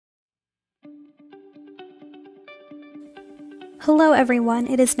Hello everyone,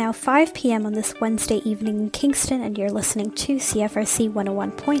 it is now 5 p.m. on this Wednesday evening in Kingston and you're listening to CFRC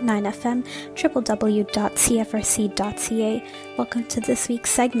 101.9 FM, www.cfrc.ca. Welcome to this week's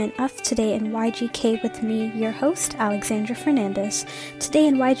segment of Today in YGK with me, your host, Alexandra Fernandez. Today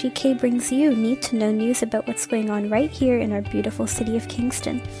in YGK brings you need-to-know news about what's going on right here in our beautiful city of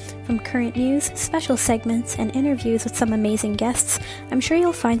Kingston. From current news, special segments, and interviews with some amazing guests, I'm sure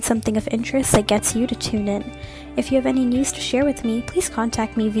you'll find something of interest that gets you to tune in. If you have any news to share with me, please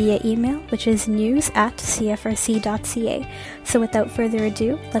contact me via email, which is news@cfrc.ca. So without further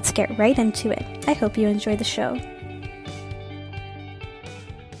ado, let's get right into it. I hope you enjoy the show.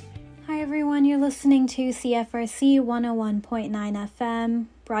 Hi everyone, you're listening to CFRC 101.9 FM,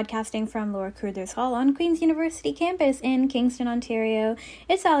 broadcasting from Lower Carruthers Hall on Queen's University campus in Kingston, Ontario.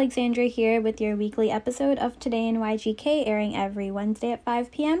 It's Alexandra here with your weekly episode of Today in YGK, airing every Wednesday at 5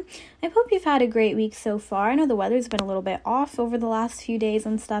 p.m. I hope you've had a great week so far. I know the weather's been a little bit off over the last few days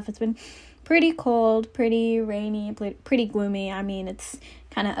and stuff. It's been pretty cold, pretty rainy, pretty gloomy. I mean, it's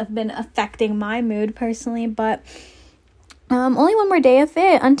kind of been affecting my mood personally, but only one more day of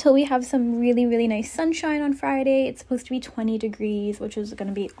it until we have some really, really nice sunshine on Friday. It's supposed to be 20 degrees, which is going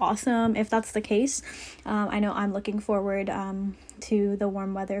to be awesome if that's the case. I know I'm looking forward to the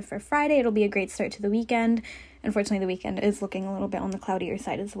warm weather for Friday. It'll be a great start to the weekend. Unfortunately, the weekend is looking a little bit on the cloudier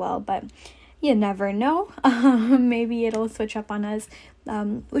side as well, but you never know. Maybe it'll switch up on us,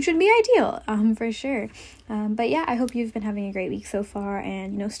 which would be ideal, for sure. But yeah, I hope you've been having a great week so far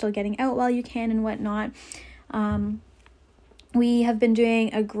and, still getting out while you can and whatnot. We have been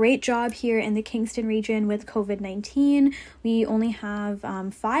doing a great job here in the Kingston region with COVID-19. We only have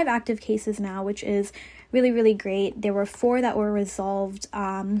 5 active cases now, which is really, really great. There were 4 that were resolved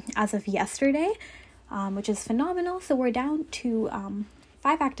as of yesterday, which is phenomenal. So we're down to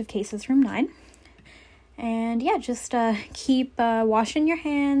 5 active cases from 9. And yeah, just keep washing your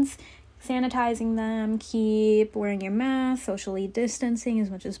hands, sanitizing them, keep wearing your mask, socially distancing as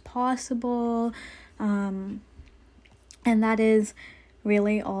much as possible. And that is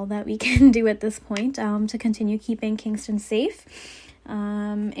really all that we can do at this point to continue keeping Kingston safe.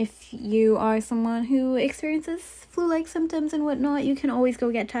 If you are someone who experiences flu-like symptoms and whatnot, you can always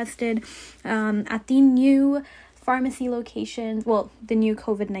go get tested at the new pharmacy locations, the new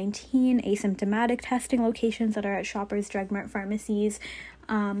COVID-19 asymptomatic testing locations that are at Shoppers Drug Mart pharmacies.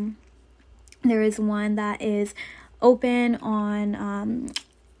 There is one that is open on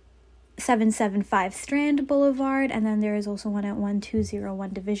 775 Strand Boulevard, and then there is also one at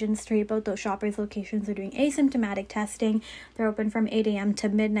 1201 Division Street. Both those Shoppers locations are doing asymptomatic testing. They're open from 8 a.m. to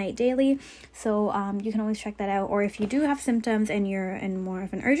midnight daily, so you can always check that out. Or if you do have symptoms and you're in more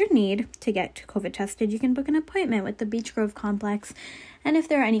of an urgent need to get COVID tested, you can book an appointment with the Beach Grove Complex. And if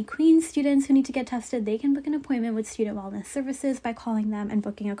there are any Queen's students who need to get tested, they can book an appointment with Student Wellness Services by calling them and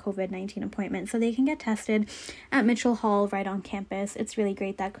booking a COVID-19 appointment so they can get tested at Mitchell Hall right on campus. It's really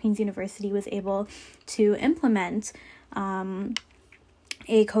great that Queen's University was able to implement a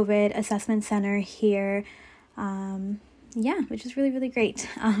COVID assessment center here. Which is really, really great,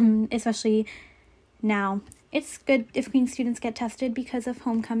 especially now. It's good if Queen's students get tested because of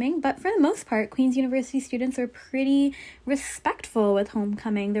homecoming, but for the most part, Queen's University students are pretty respectful with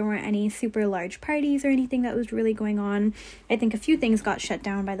homecoming. There weren't any super large parties or anything that was really going on. I think a few things got shut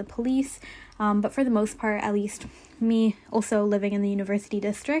down by the police, but for the most part, at least me also living in the University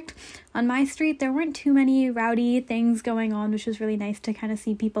District, on my street, there weren't too many rowdy things going on, which was really nice to kind of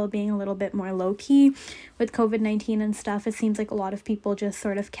see people being a little bit more low-key with COVID-19 and stuff. It seems like a lot of people just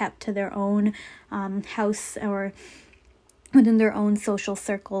sort of kept to their own house or within their own social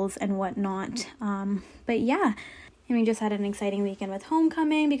circles and whatnot. But yeah, and we just had an exciting weekend with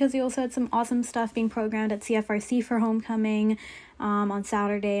homecoming because we also had some awesome stuff being programmed at CFRC for homecoming on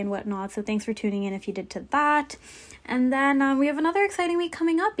Saturday and whatnot. So thanks for tuning in if you did to that. And then we have another exciting week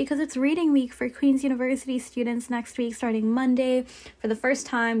coming up because it's reading week for Queen's University students next week, starting Monday. For the first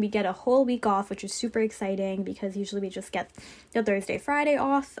time, we get a whole week off, which is super exciting because usually we just get the Thursday, Friday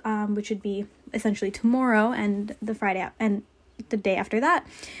off, which would be essentially tomorrow and the Friday and the day after that.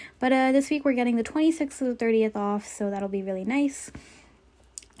 But this week we're getting the 26th to the 30th off, so that'll be really nice.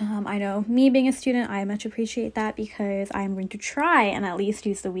 I know me being a student, I much appreciate that because I'm going to try and at least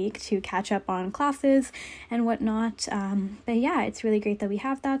use the week to catch up on classes and whatnot. But yeah, it's really great that we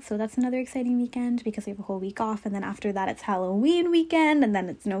have that. So that's another exciting weekend because we have a whole week off. And then after that, it's Halloween weekend, and then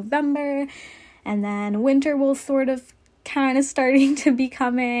it's November, and then winter will sort of kind of starting to be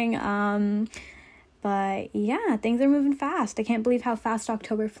coming. But yeah, things are moving fast. I can't believe how fast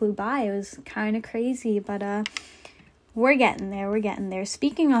October flew by. It was kind of crazy, but we're getting there.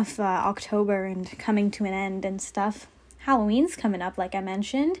 Speaking of October and coming to an end and stuff, Halloween's coming up, like I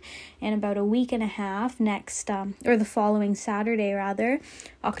mentioned, in about a week and a half next, or the following Saturday, rather,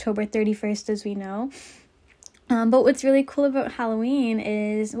 October 31st, as we know. But what's really cool about Halloween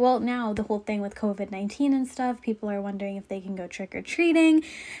is, well, now the whole thing with COVID-19 and stuff, people are wondering if they can go trick-or-treating.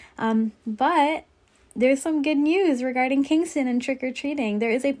 But there's some good news regarding Kingston and trick-or-treating.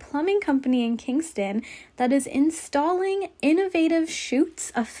 There is a plumbing company in Kingston that is installing innovative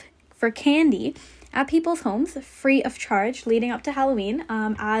chutes for candy at people's homes, free of charge, leading up to Halloween,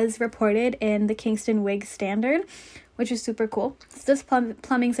 as reported in the Kingston Whig Standard, which is super cool. So this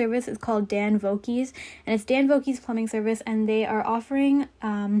plumbing service is called Dan Vokey's, and it's Dan Vokey's Plumbing Service, and they are offering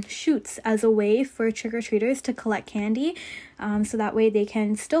chutes as a way for trick-or-treaters to collect candy, so that way they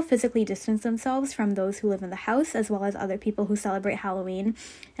can still physically distance themselves from those who live in the house, as well as other people who celebrate Halloween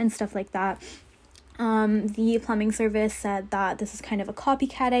and stuff like that. The plumbing service said that this is kind of a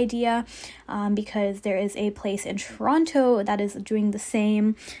copycat idea, because there is a place in Toronto that is doing the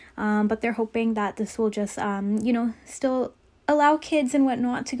same, but they're hoping that this will just, still allow kids and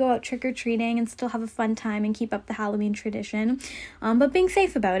whatnot to go out trick-or-treating and still have a fun time and keep up the Halloween tradition, but being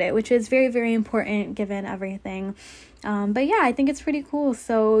safe about it, which is very, very important given everything. But yeah, I think it's pretty cool.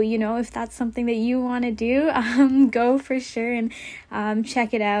 So, if that's something that you want to do, go for sure and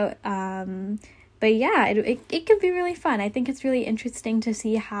check it out. But yeah, it could be really fun. I think it's really interesting to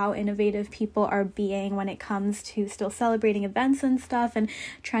see how innovative people are being when it comes to still celebrating events and stuff and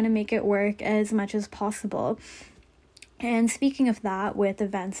trying to make it work as much as possible. And speaking of that, with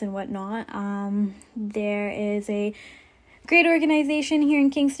events and whatnot, there is a great organization here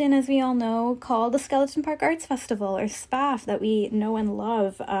in Kingston, as we all know, called the Skeleton Park Arts Festival, or SPAF, that we know and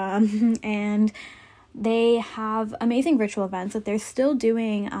love. And they have amazing virtual events that they're still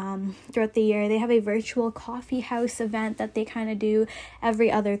doing throughout the year. They have a virtual coffee house event that they kind of do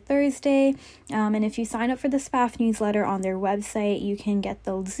every other Thursday. And if you sign up for the SPAF newsletter on their website, you can get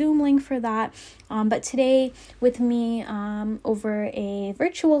the Zoom link for that. But today with me over a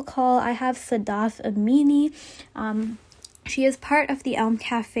virtual call, I have Sadaf Amini. She is part of the Elm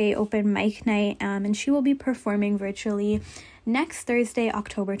Cafe open mic night, and she will be performing virtually next Thursday,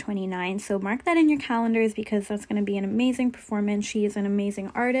 October 29th. So mark that in your calendars, because that's going to be an amazing performance. She is an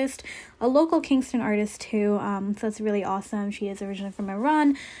amazing artist, a local Kingston artist too. So that's really awesome. She is originally from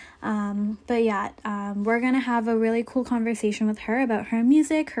Iran. But yeah, we're going to have a really cool conversation with her about her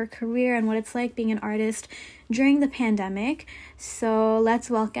music, her career, and what it's like being an artist during the pandemic. So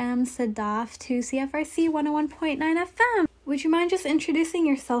let's welcome Sadaf to CFRC 101.9 FM. Would you mind just introducing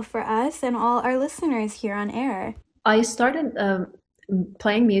yourself for us and all our listeners here on air? I started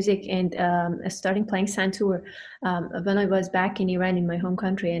playing music and starting playing santur when I was back in Iran, in my home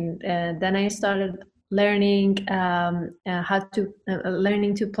country, and then I started learning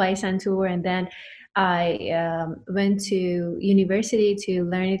learning to play santur, and then I went to university to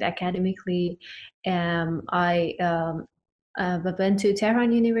learn it academically. I went to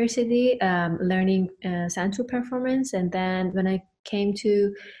Tehran University learning santur performance, and then when I came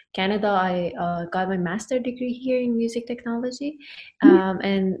to Canada, I got my master's degree here in music technology.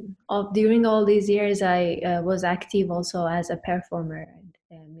 And during all these years, I was active also as a performer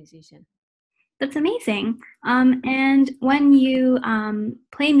and musician. That's amazing. And when you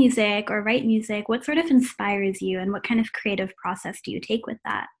play music or write music, what sort of inspires you, and what kind of creative process do you take with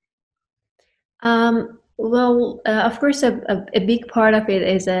that? Well, of course, a big part of it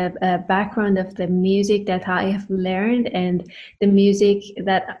is a background of the music that I have learned, and the music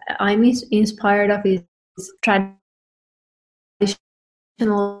that I'm inspired of is traditional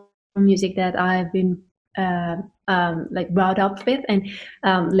music that I've been like brought up with and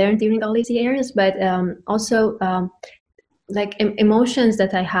learned during all these years, but also like emotions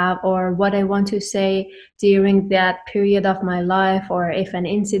that I have, or what I want to say during that period of my life, or if an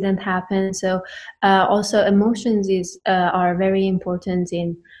incident happens. So also emotions are very important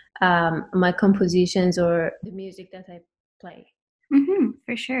in my compositions or the music that I play.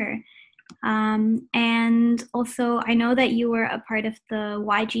 For sure. And also, I know that you were a part of the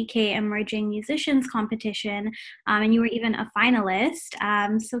YGK Emerging Musicians competition, and you were even a finalist.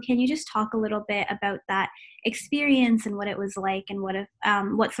 So can you just talk a little bit about that experience and what it was like, and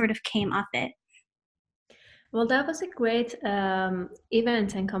what sort of came of it? Well, that was a great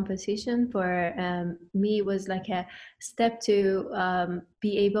event and competition for me. It was like a step to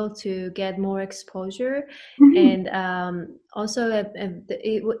be able to get more exposure, and also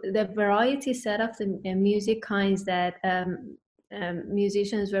the variety set of the music kinds that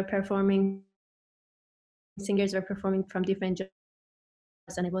musicians were performing, singers were performing from different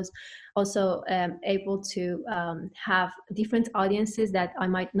and I was also able to have different audiences that I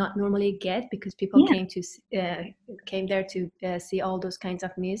might not normally get, because people Yeah. came there to see all those kinds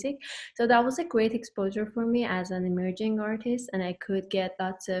of music. So that was a great exposure for me as an emerging artist, and I could get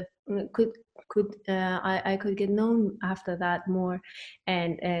lots of I could get known after that more,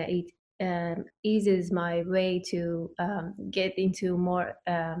 and it eases my way to get into more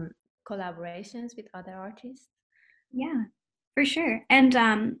collaborations with other artists. Yeah, for sure. And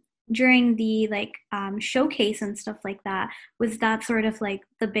during the like showcase and stuff like that, was that sort of like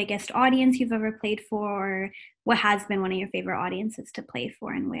the biggest audience you've ever played for, or what has been one of your favorite audiences to play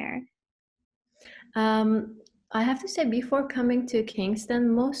for and where? I have to say, before coming to Kingston,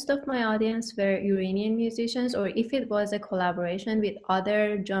 most of my audience were Iranian musicians, or if it was a collaboration with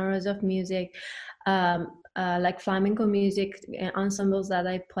other genres of music, like flamenco music ensembles that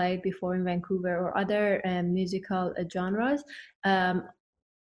I played before in Vancouver, or other musical genres.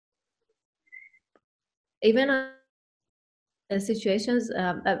 Even situations,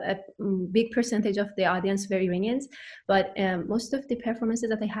 big percentage of the audience were Iranians, but most of the performances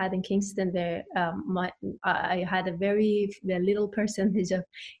that I had in Kingston, I had a very little percentage of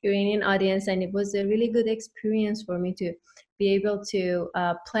Iranian audience, and it was a really good experience for me to be able to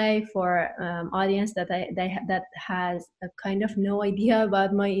play for audience that has a kind of no idea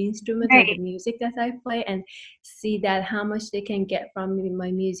about my instrument or the Right. music that I play, and see that how much they can get from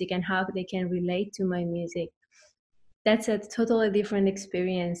my music and how they can relate to my music. That's a totally different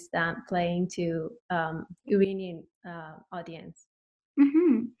experience than playing to Iranian audience.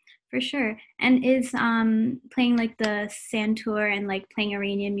 Mm-hmm. For sure. And is playing like the santur and like playing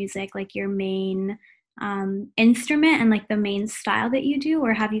Iranian music like your main instrument and like the main style that you do,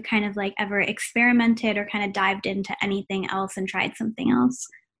 or have you kind of like ever experimented or kind of dived into anything else and tried something else?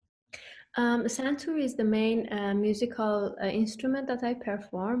 Santur is the main musical instrument that I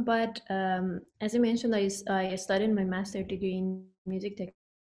perform, but as I mentioned, I studied my master degree in music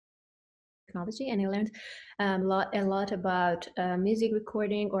technology, and I learned a lot about music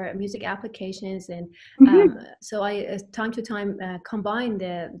recording or music applications, and Mm-hmm. so I time to time combine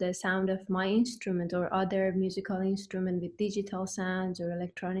the sound of my instrument or other musical instrument with digital sounds or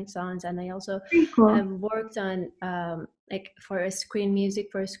electronic sounds. And I also Very cool. have worked on like for a screen music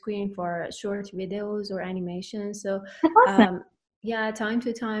for a screen for short videos or animations. So That's awesome. um, yeah, time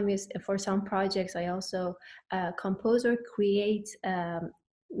to time is for some projects. I also compose or create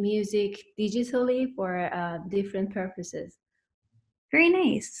music digitally for different purposes. Very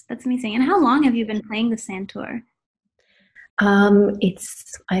nice. That's amazing. And how long have you been playing the santur?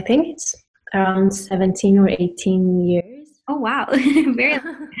 I think it's around 17 or 18 years. Oh wow. Very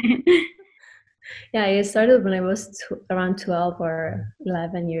Yeah, I started when I was around 12 or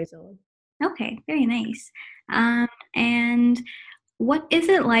 11 years old. okay, very nice. And what is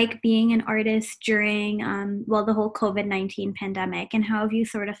it like being an artist during, well, the whole COVID-19 pandemic, and how have you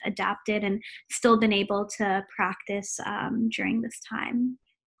sort of adapted and still been able to practice during this time?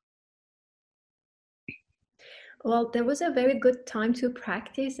 Well, there was a very good time to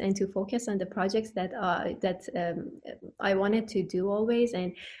practice and to focus on the projects that I wanted to do always,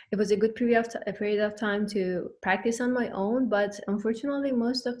 and it was a good a period of time to practice on my own. But unfortunately,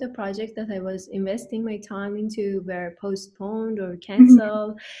 most of the projects that I was investing my time into were postponed or Mhm.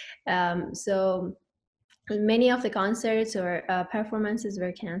 canceled. So many of the concerts or performances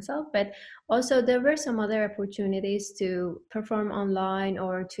were canceled, but also there were some other opportunities to perform online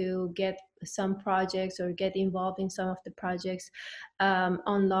or to get some projects or get involved in some of the projects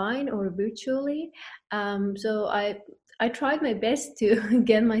online or virtually. So I tried my best to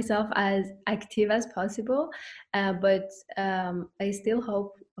get myself as active as possible, but I still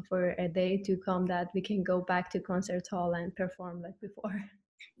hope for a day to come that we can go back to concert hall and perform like before.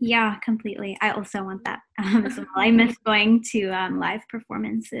 Yeah, completely. I also want that as well. I miss going to live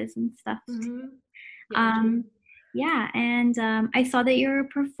performances and stuff. Hmm. Yeah, true. Um, yeah, and I saw that you're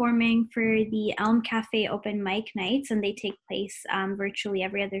performing for the Elm Cafe open mic nights, and they take place virtually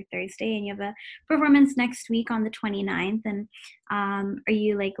every other Thursday. And you have a performance next week on the 29th. And are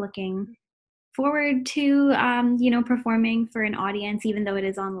you like looking forward to performing for an audience, even though it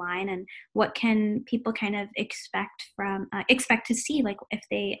is online? And what can people kind of expect to see, like if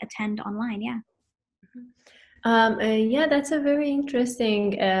they attend online? Yeah. Yeah, that's a very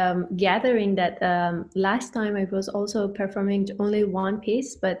interesting gathering. That last time I was also performing only one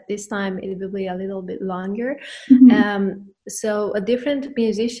piece, but this time it will be a little bit longer. Mhm. different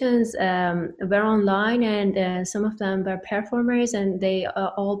musicians were online, and some of them were performers, and they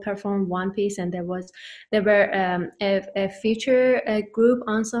all performed one piece. And there were a feature group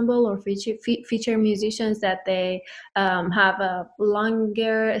ensemble or feature musicians that they have a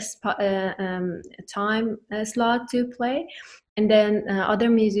longer time slot to play. And then other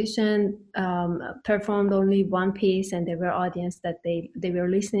musicians performed only one piece, and there were audience that they were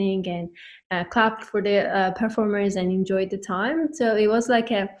listening and clapped for the performers and enjoyed the time. So it was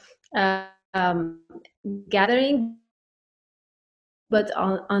like a gathering, but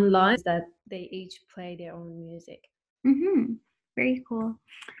online, that they each play their own music. Mm-hmm. Very cool.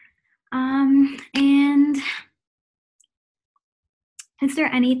 And is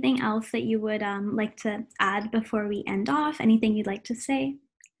there anything else that you would like to add before we end off? Anything you'd like to say?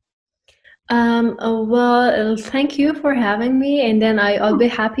 Well, thank you for having me, and then I'll be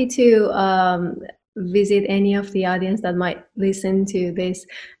happy to visit any of the audience that might listen to this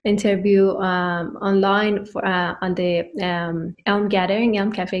interview online on the Elm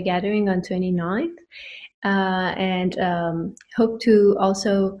Cafe gathering on 29th, and hope to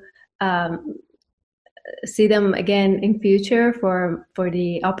also see them again in future for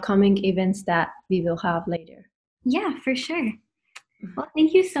the upcoming events that we will have later. Yeah, for sure. Well,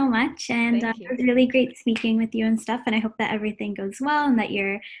 thank you so much, and it was really great speaking with you and stuff, and I hope that everything goes well, and that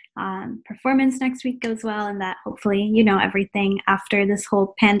your performance next week goes well, and that hopefully, everything after this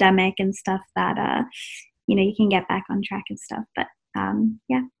whole pandemic and stuff, that you can get back on track and stuff. But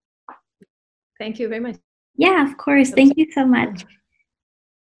yeah. Thank you very much. Yeah, of course. Thank you so much.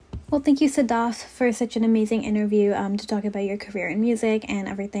 Well, thank you, Sadaf, for such an amazing interview to talk about your career in music and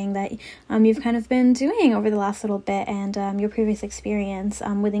everything that you've kind of been doing over the last little bit, and your previous experience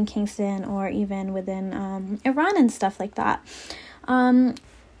within Kingston or even within Iran and stuff like that.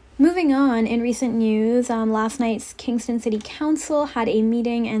 Moving on, in recent news, last night's Kingston City Council had a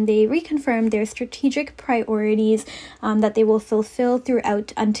meeting, and they reconfirmed their strategic priorities that they will fulfill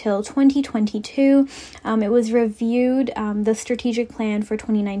throughout until 2022. It was reviewed, the strategic plan for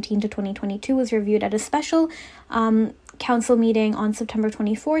 2019 to 2022 was reviewed at a special council meeting on September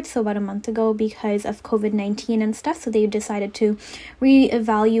 24th, so about a month ago, because of COVID-19 and stuff. So they decided to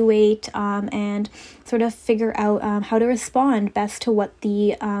reevaluate and sort of figure out how to respond best to what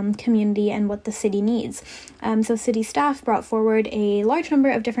the community and what the city needs. So city staff brought forward a large number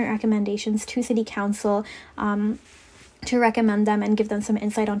of different recommendations to City Council to recommend them and give them some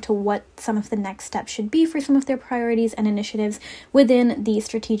insight onto what some of the next steps should be for some of their priorities and initiatives within the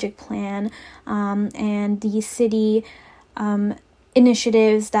strategic plan. And the city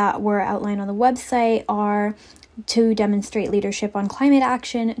initiatives that were outlined on the website are to demonstrate leadership on climate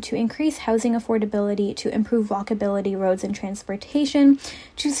action, to increase housing affordability, to improve walkability, roads and transportation,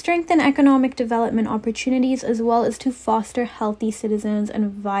 to strengthen economic development opportunities, as well as to foster healthy citizens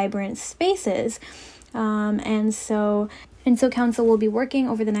and vibrant spaces. And so council will be working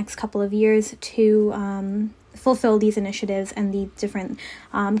over the next couple of years to fulfill these initiatives and the different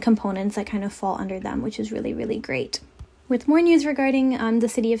components that kind of fall under them, which is really, really great. With more news regarding the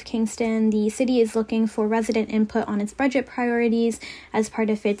City of Kingston, the city is looking for resident input on its budget priorities as part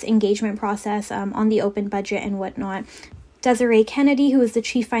of its engagement process on the open budget and whatnot. Desiree Kennedy, who is the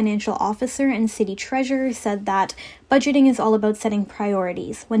Chief Financial Officer and City Treasurer, said that budgeting is all about setting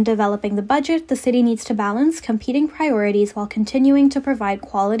priorities. When developing the budget, the city needs to balance competing priorities while continuing to provide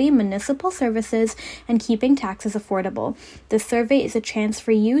quality municipal services and keeping taxes affordable. This survey is a chance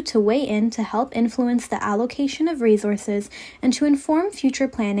for you to weigh in to help influence the allocation of resources and to inform future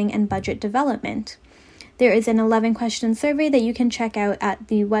planning and budget development. There is an 11-question survey that you can check out at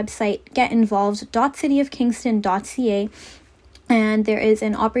the website getinvolved.cityofkingston.ca. And there is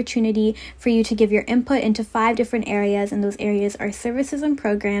an opportunity for you to give your input into 5 different areas, and those areas are services and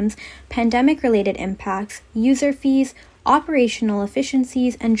programs, pandemic-related impacts, user fees, operational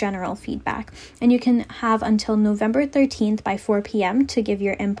efficiencies, and general feedback. And you can have until November 13th by 4 p.m. to give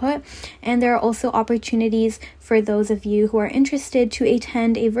your input. And there are also opportunities for those of you who are interested to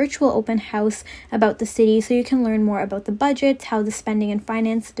attend a virtual open house about the city, so you can learn more about the budgets, how the spending and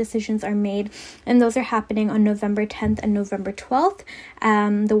finance decisions are made. And those are happening on November 10th and November 12th.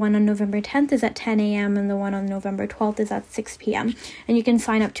 The one on November 10th is at 10 a.m. and the one on November 12th is at 6 p.m. And you can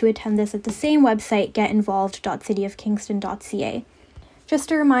sign up to attend this at the same website, getinvolved.cityofkingston.ca.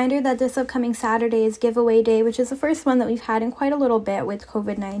 Just a reminder that this upcoming Saturday is giveaway day, which is the first one that we've had in quite a little bit with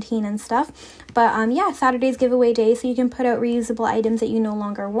COVID-19 and stuff. But Saturday's giveaway day, so you can put out reusable items that you no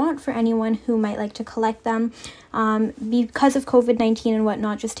longer want for anyone who might like to collect them. Because of COVID-19 and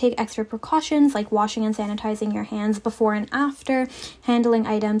whatnot, just take extra precautions like washing and sanitizing your hands before and after handling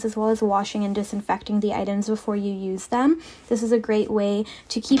items, as well as washing and disinfecting the items before you use them. This is a great way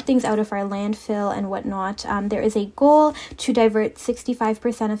to keep things out of our landfill and whatnot. There is a goal to divert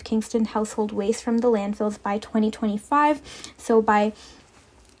 65% of Kingston household waste from the landfills by 2025. So by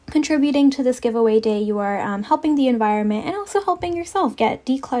contributing to this giveaway day, you are helping the environment and also helping yourself get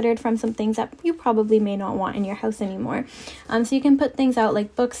decluttered from some things that you probably may not want in your house anymore. So you can put things out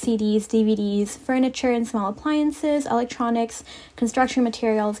like books, CDs, DVDs, furniture and small appliances, electronics, construction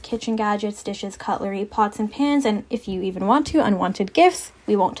materials, kitchen gadgets, dishes, cutlery, pots and pans, and if you even want to, unwanted gifts.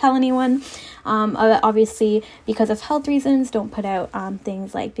 We won't tell anyone. Obviously, because of health reasons, don't put out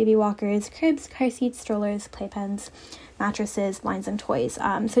things like baby walkers, cribs, car seats, strollers, playpens, mattresses, blinds, and toys.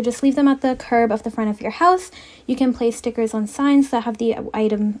 So just leave them at the curb of the front of your house. You can place stickers on signs that have the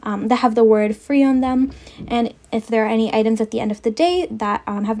item that have the word free on them. And if there are any items at the end of the day that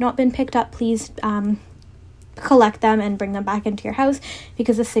have not been picked up, please collect them and bring them back into your house,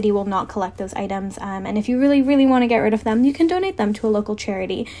 because the city will not collect those items. And if you really, really want to get rid of them, you can donate them to a local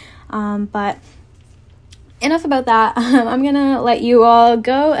charity. But enough about that. I'm gonna let you all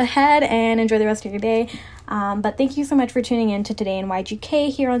go ahead and enjoy the rest of your day. But thank you so much for tuning in to Today in YGK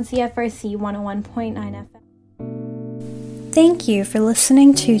here on CFRC 101.9 FM. Thank you for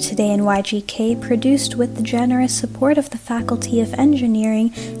listening to Today in YGK, produced with the generous support of the Faculty of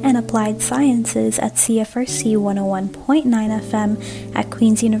Engineering and Applied Sciences at CFRC 101.9 FM at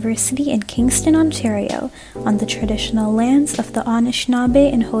Queen's University in Kingston, Ontario, on the traditional lands of the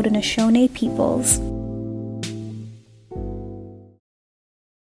Anishinaabe and Haudenosaunee peoples.